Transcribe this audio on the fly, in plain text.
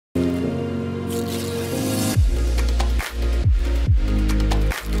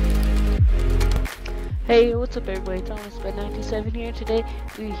Hey, what's up everybody, Thomas97 here. Today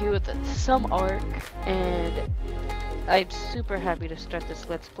we're here with some arc, and I'm super happy to start this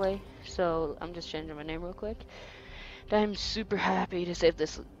Let's Play. So I'm just changing my name real quick. I'm super happy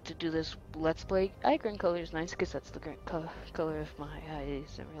to do this Let's Play. Green color is nice because that's the green color of my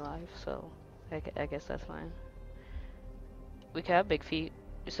eyes in real life, so I guess that's fine. We can have big feet,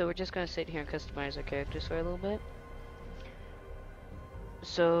 so we're just gonna sit here and customize our characters for a little bit.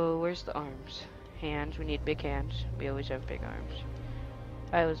 So where's the arms? Hands, we need big hands. We always have big arms.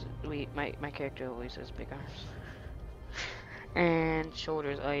 My character always has big arms. And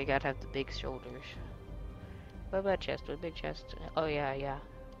shoulders, oh, you gotta have the big shoulders. What about chest? What big chest? Oh yeah.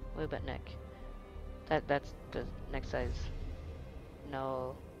 What about neck? That's the neck size.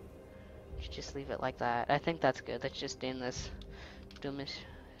 No, just leave it like that. I think that's good. Let's just end this.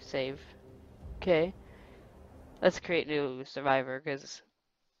 Save. Okay. Let's create new survivor, because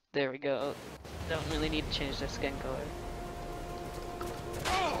there we go. Don't really need to change the skin color.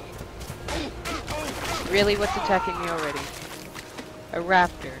 Really? What's attacking me already? A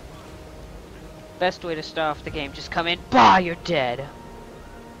raptor. Best way to start off the game, just come in, bah, you're dead.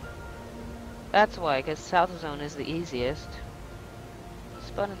 That's why, because South Zone is the easiest.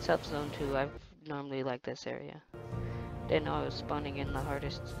 Spawn in South Zone 2, I normally like this area. Didn't know I was spawning in the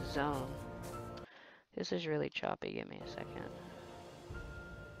hardest zone. This is really choppy, give me a second.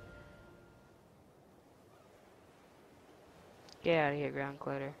 Get out of here, ground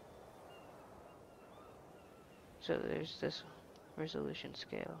clutter. So there's this resolution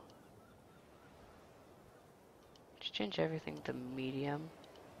scale. Just change everything to medium.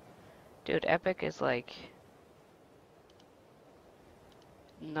 Dude, epic is like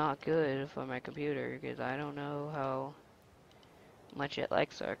not good for my computer because I don't know how much it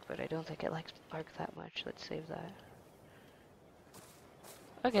likes Arc, but I don't think it likes Arc that much. Let's save that.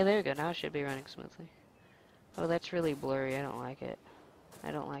 Okay, there we go. Now it should be running smoothly. Oh, that's really blurry. I don't like it.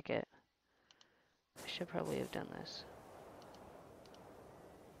 I don't like it. I should probably have done this.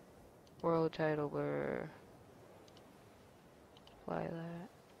 World title blur. Apply that.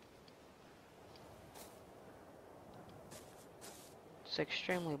 It's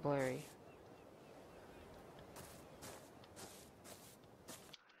extremely blurry.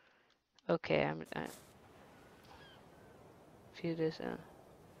 Okay, I view this in.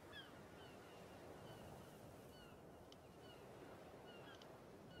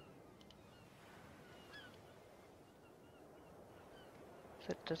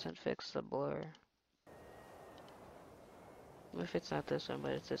 That doesn't fix the blur. If it's not this one,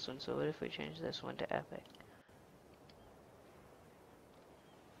 but it's this one, so what if we change this one to epic?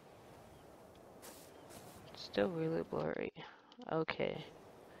 It's still really blurry. Okay.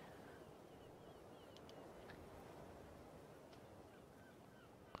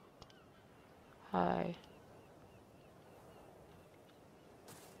 Hi.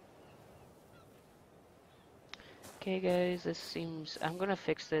 Okay guys, this seems, I'm gonna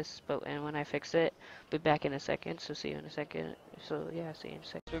fix this, and when I fix it, I'll be back in a second, so see you in a second. So yeah, see you in a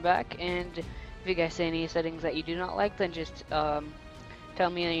second. We're back, and if you guys see any settings that you do not like, then just tell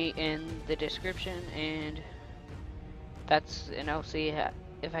me in the description, and I'll see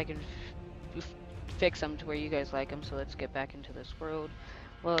if I can fix them to where you guys like them. So let's get back into this world.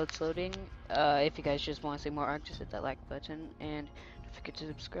 While it's loading, if you guys just want to see more art, just hit that like button, and don't forget to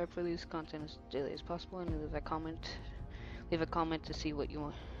subscribe for these content as daily as possible, and leave a comment to see what you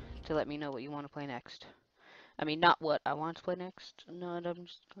want, to let me know what you want to play next. I mean, not what I want to play next. No, I'm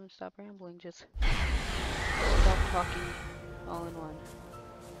just gonna stop rambling. Just stop talking all in one.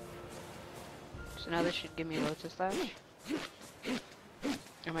 So now this should give me a Lotus Slash.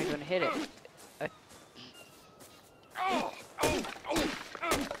 Am I gonna hit it?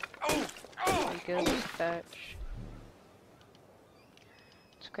 Go thatch.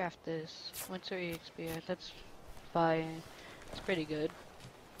 Let's craft this. What's our EXP at? That's fine. It's pretty good.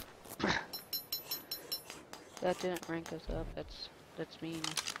 That didn't rank us up. That's mean.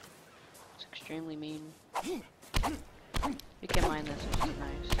 It's extremely mean. We can mine this, which is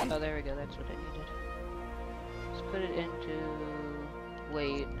nice. Oh, there we go. That's what I needed. Let's put it into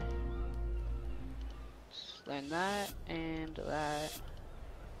weight. Let's learn that and that.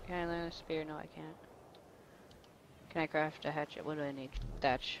 Can I learn a spear? No, I can't. Can I craft a hatchet? What do I need?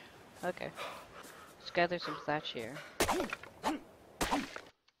 Thatch. Okay. Let's gather some thatch here.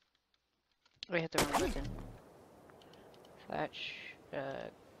 We hit the wrong button. Thatch.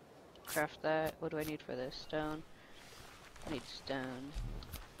 Craft that. What do I need for this? Stone. I need stone.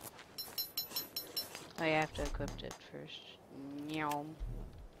 I have to equip it first. Meow.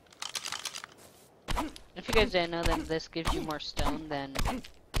 If you guys didn't know, then this gives you more stone than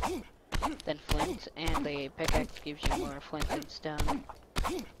than flint, and the pickaxe gives you more flint than stone.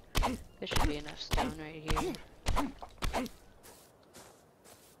 There should be enough stone right here.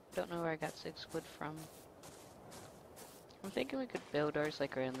 Don't know where I got 6 wood from. I'm thinking we could build ours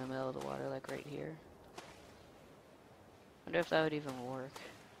like right in the middle of the water, like right here. Wonder if that would even work.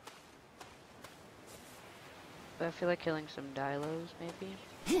 But I feel like killing some dilos,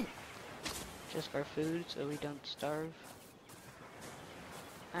 maybe? Just for food, so we don't starve.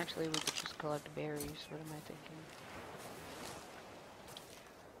 Actually, we could just collect berries. What am I thinking?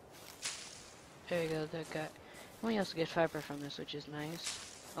 There you go, that guy. We also get fiber from this, which is nice.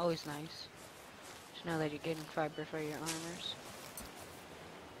 Always nice. Just know that you're getting fiber for your armors.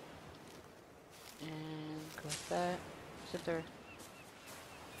 And collect that. Sit there.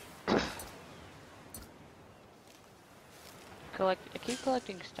 I keep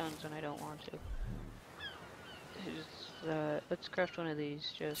collecting stones when I don't want to. Let's craft one of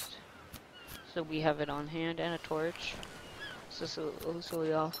these just so we have it on hand, and a torch. So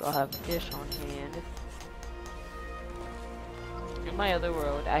we also have fish on hand. In my other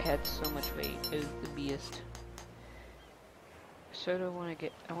world, I had so much weight. It was the beast. So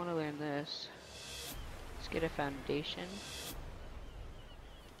I want to learn this. Let's get a foundation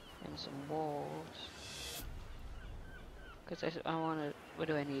and some walls. Because I want to, what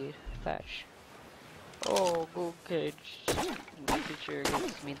do I need? Thatch. Oh, gold cage. Making sure,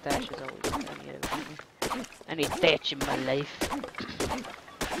 I mean, thatch is always, I need thatch in my life.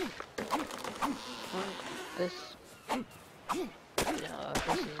 This, no,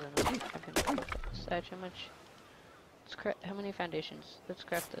 this isn't, I can put thatch, how many foundations? Let's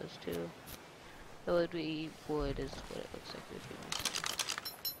craft those too. That would be wood is what it looks like would be nice.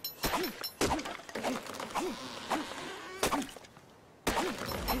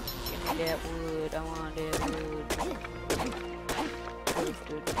 Give me that wood, I want that wood.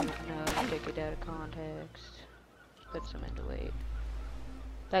 No, take it out of context. Put some into weight.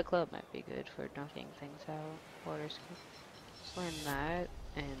 That club might be good for knocking things out. Water ski. Slam that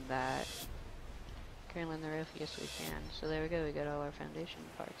and that. Currently in the roof, yes we can. So there we go, we got all our foundation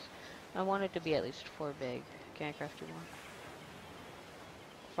parts. I want it to be at least 4 big. Can I craft 2 more?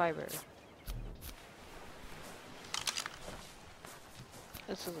 Fiber.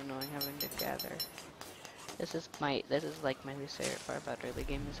 This is annoying having to gather. This is like my least favorite part about early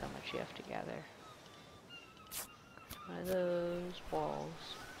game is how much you have to gather. One of those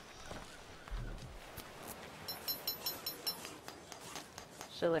walls.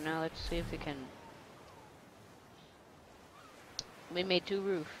 So now let's see if we can. We made 2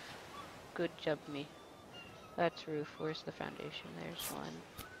 roof. Good job, me. That's roof. Where's the foundation? There's one.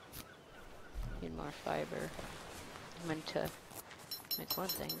 Need more fiber. I meant to make one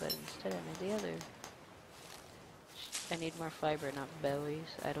thing, but instead I made the other. I need more fiber, not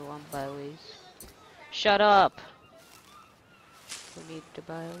bellies. I don't want bellies. Shut up! We need to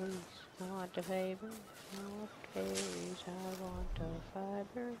buy leaves. I want the fiber. I want berries. I want the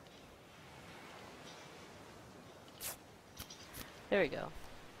fiber. There we go.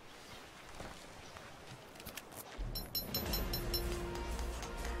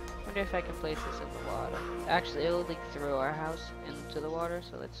 Wonder if I can place this in the water. Actually, it'll leak through our house into the water,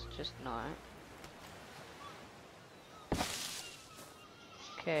 so let's just not.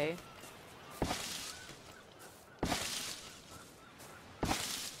 Okay.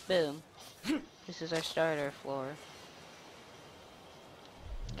 Boom. This is our starter floor.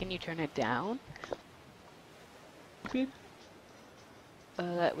 Can you turn it down? Good.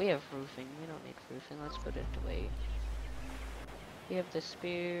 We have roofing. We don't need roofing. Let's put it to weight. We have the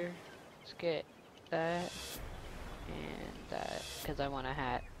spear. Let's get that and that because I want a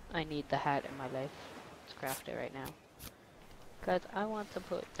hat. I need the hat in my life. Let's craft it right now. Cause I want to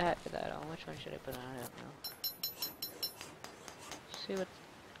put that on. Which one should I put on? I don't know. See what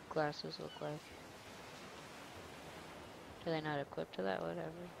glasses look like. Do they not equip to that?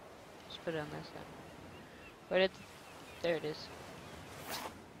 Whatever. Just put it on this then. Where did? There it is.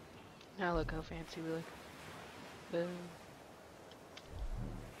 Now look how fancy we look. Boom.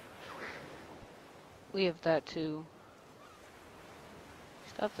 We have that too.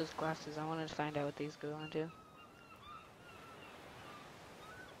 Stop those glasses. I wanted to find out what these go onto.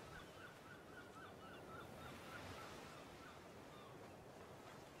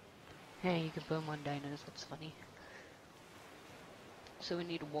 Hey, you can put them on dinos. That's funny. So we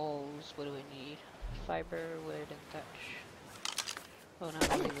need walls. What do we need? Fiber, wood, and thatch. Oh, not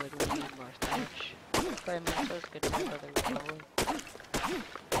really wood. We need more thatch. Fireman, so it's good to have other wood.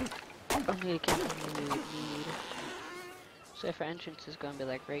 I'm really counting what we would need. So if our entrance is going to be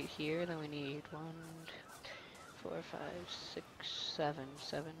like right here, then we need 1, 4, 5, 6, 7,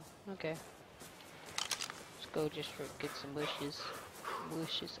 7. Okay. Let's go just for get some bushes.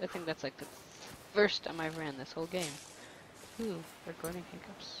 Bushes. I think that's like the first time I ran this whole game. Ooh, recording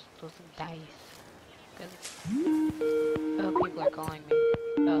hiccups. Those are dice. Oh, people are calling me.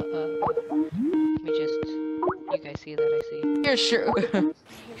 Let me just. You guys see that? I see. Yeah, sure.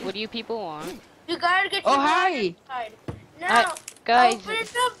 What do you people want? You gotta get Oh, your hi. inside. Now, Guys. open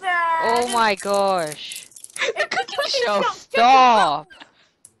the bag. Oh my gosh. It's the cooking Show. Stop.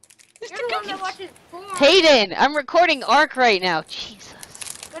 You're the one that watches porn. Hayden, I'm recording Ark right now. Jesus.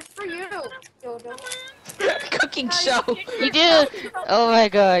 Good for you. Dodo. Cooking show. You do? Oh my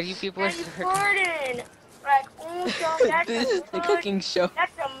god, you people are And so Gordon. Like, oh, so that's This is the cooking show.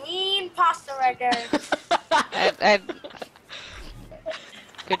 That's a mean pasta right there.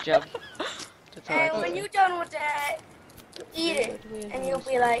 Good job. That's all I And can when say. you're done with that, eat it. And you'll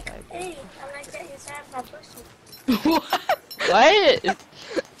be like, hey, I like that you have my pussy. What? What?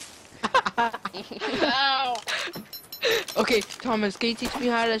 Ow. Okay, Thomas, can you teach me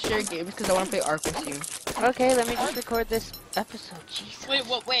how to share games? Because I want to play Ark with you. Okay, let me just record this episode. Jesus. Wait,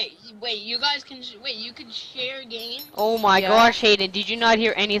 what? Wait! You guys can you can share games. Oh my Yeah. gosh, Hayden, did you not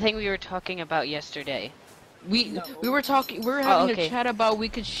hear anything we were talking about yesterday? We were having okay. a chat about we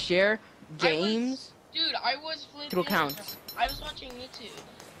could share games. Dude, I was flipping. Through accounts. I was watching YouTube.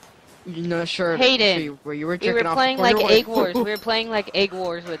 No, sure. Hayden, Sure where you were We jerking were off playing before like your Egg wife. Wars. We were playing like Egg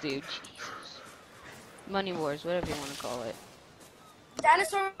Wars with you. Jesus. Money Wars, whatever you want to call it.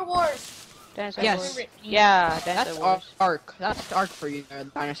 Dinosaur Wars. Dinosaur Yes. Wars. Yeah, That's Dinosaur Wars. Ark. That's Ark for you,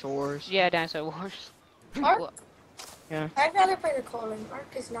 Dinosaur Wars. Yeah, Dinosaur Wars. Ark? Yeah. I'd rather play the Colin. Ark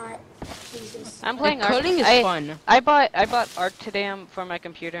is not Jesus. I'm playing The Ark. coding is fun. I bought Ark today for my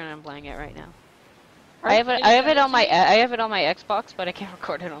computer and I'm playing it right now. I have it on my Xbox, but I can't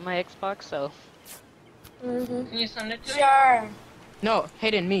record it on my Xbox, so. Mm-hmm. Can you send it to me? Sure. No,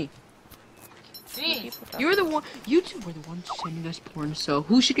 Hayden, me. Me. You were the one. You two were the ones sending us porn. So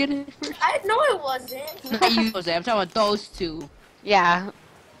who should get it first? No, it wasn't. Not you, Jose. I'm talking about those two. Yeah.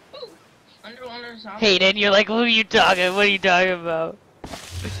 Underwater zombie. Hayden, you're like, who are you talking? What are you talking about?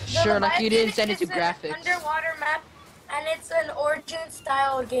 Sure, like you didn't send it to It's graphics. an underwater map, and it's an Origin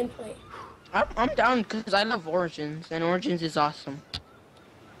style gameplay. I'm down because I love Origins, and Origins is awesome.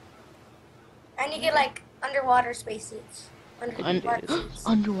 And you get like underwater spacesuits. Underwater suits.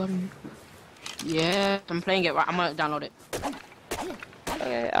 Underwater. Yeah, I'm playing it. I'm gonna download it.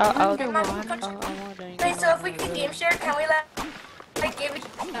 Okay, I'll do Underwater. one. Wait, so if we can game share, can we like give it?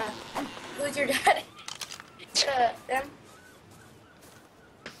 Who's your dad? Them.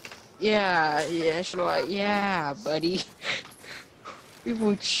 Yeah, sure. Yeah, buddy. We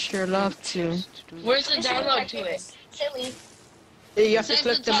would sure love to. Where's the download to it? Silly. You have to It's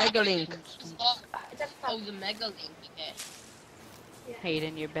click at the top. mega link. Oh, the mega link. Okay.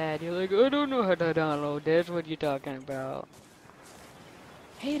 Hayden, you're bad. You're like, I don't know how to download this. What you talking about?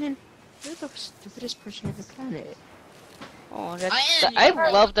 Hayden, you're the stupidest person on the planet. Oh, that's. I am, I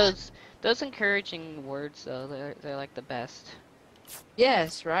you're love those encouraging words though. They're like the best.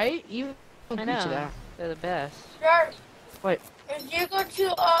 Yes, right? You I agree know. to that. They're the best. Sure. What? If you go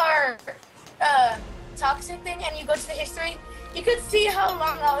to our toxic thing and you go to the history, you could see how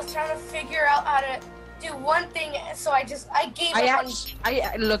long I was trying to figure out how to do one thing. So I gave up on.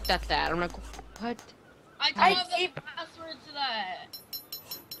 I looked at that. I'm like, what? I don't have the password to that.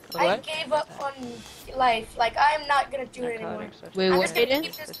 I What? gave up on life. Like I'm not gonna do it anymore. Wait, I'm what, just gonna Hayden?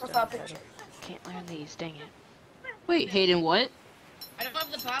 keep this profile picture. Can't learn these. Dang it. Wait, Hayden, what? I don't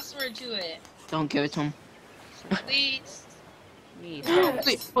have the password to it. Don't give it to him. Please. Me.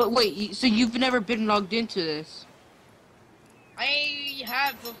 Wait, so you've never been logged into this? I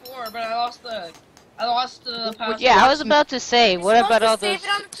have before, but I lost the password. Yeah, I was about to say, You're what supposed about to all save those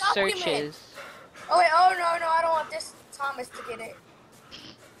it on the document. searches? Oh wait, oh no, I don't want this Thomas to get it.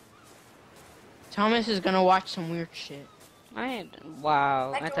 Thomas is gonna watch some weird shit.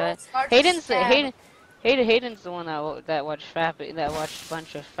 Wow. Like I the thought world's largest Hayden's stab. Hayden's the one that watched a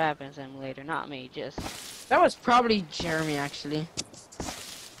bunch of Fabin Simulator, not me. Just That was probably Jeremy, actually.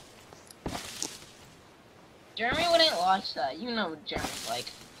 Jeremy wouldn't watch that. You know what Jeremy's like.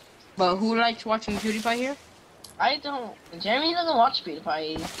 But who likes watching PewDiePie here? I don't. Jeremy doesn't watch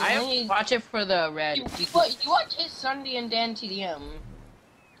PewDiePie. I Only- watch it for the red. You watch his Sunday and Dan TDM.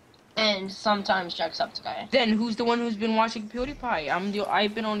 And sometimes Jacksepticeye. Then who's the one who's been watching PewDiePie?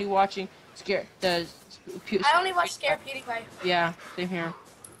 I've been only watching I only watch Scare PewDiePie. Yeah, same here.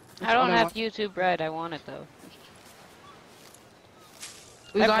 I don't only have watch- YouTube Red. I want it though.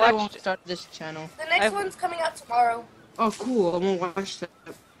 We I've got it when watched- we start this channel. The next I've- one's coming out tomorrow. Oh, cool. I'm gonna watch that.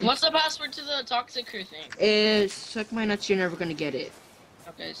 What's the password to the toxic crew thing? Is suck my nuts, you're never gonna get it.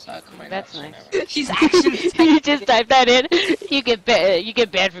 Okay, suck my That's nuts, nice. whatever. She's actually You just type that in. You get bad. You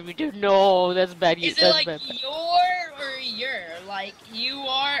get banned from YouTube. No, that's bad. Is it That's like bad. your or your? Like you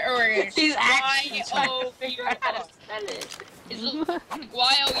are or She's actually trying to Y-O-U-R? figure out how to spell it. Is it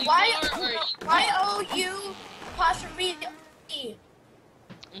Y-O-U-R or Y-O-U apostrophe E.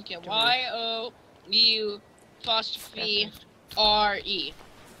 Okay, Y-O-U apostrophe R-E.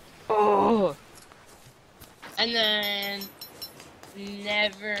 Oh. And then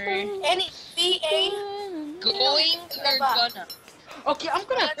never Any B-A. going or gonna. Okay, I'm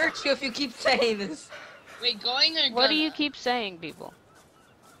gonna hurt you if you keep saying this. Wait, going or gonna? What do you keep saying, people?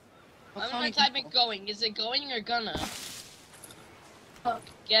 I'm gonna type in going. Is it going or gonna? Oh.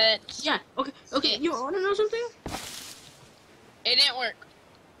 Get. Yeah, okay, you wanna know something? It didn't work.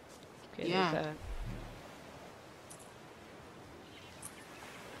 Okay, Yeah. there's that.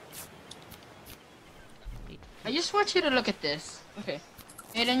 I just want you to look at this. Okay.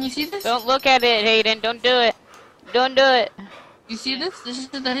 Hayden, you see this? Don't look at it, Hayden. Don't do it. Don't do it. You see this? This is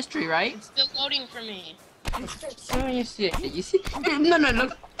the history, right? It's still loading for me. Show me you see it. You see? No,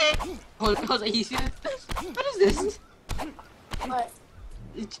 look. Hold on, you see this? What is this? What?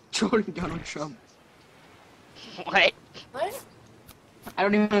 It's trolling Donald Trump. What? What? I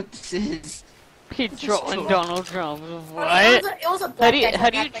don't even know what this is. He trolling trolling. Donald Trump. It What? was a black guy how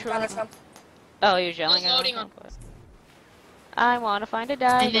do you trying to act like troll? Donald Trump. Oh, you're yelling at loading him. on- I wanna find a And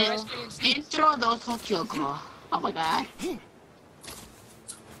diver. then intro those Kyoko. Oh my god.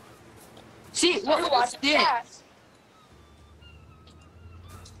 See, Who what was watched this? that?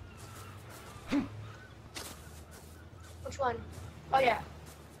 Which one? Oh yeah.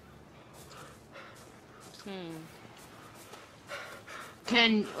 Hmm.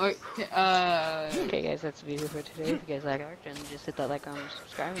 Okay, guys, that's the video for today. If you guys like art, then just hit that like, comment,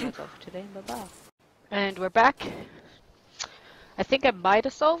 subscribe, and that's all for today. Bye bye. And we're back. I think I might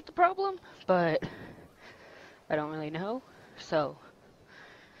have solved the problem, but I don't really know. So,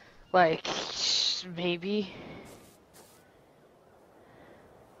 like, maybe.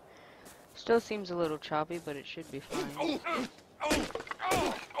 Still seems a little choppy, but it should be fine.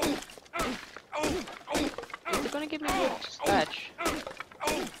 Is it gonna give me more dispatch?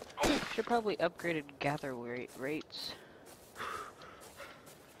 Should probably upgraded gather rates.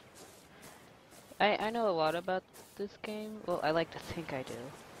 I know a lot about this game. Well, I like to think I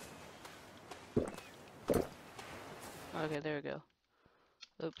do. Okay, there we go.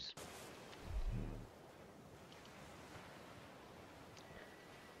 Oops.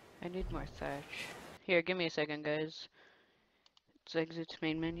 I need more thatch. Here, give me a second, guys. Let's exit to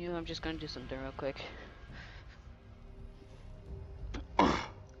main menu. I'm just gonna do something real quick.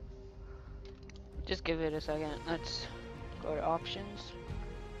 Just give it a second. Let's go to options.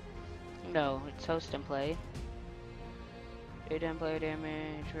 No, it's host and play. Data and player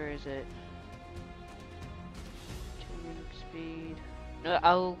damage. Where is it? Tune speed. No,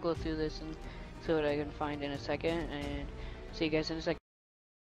 I'll go through this and see what I can find in a second. And see you guys in a second.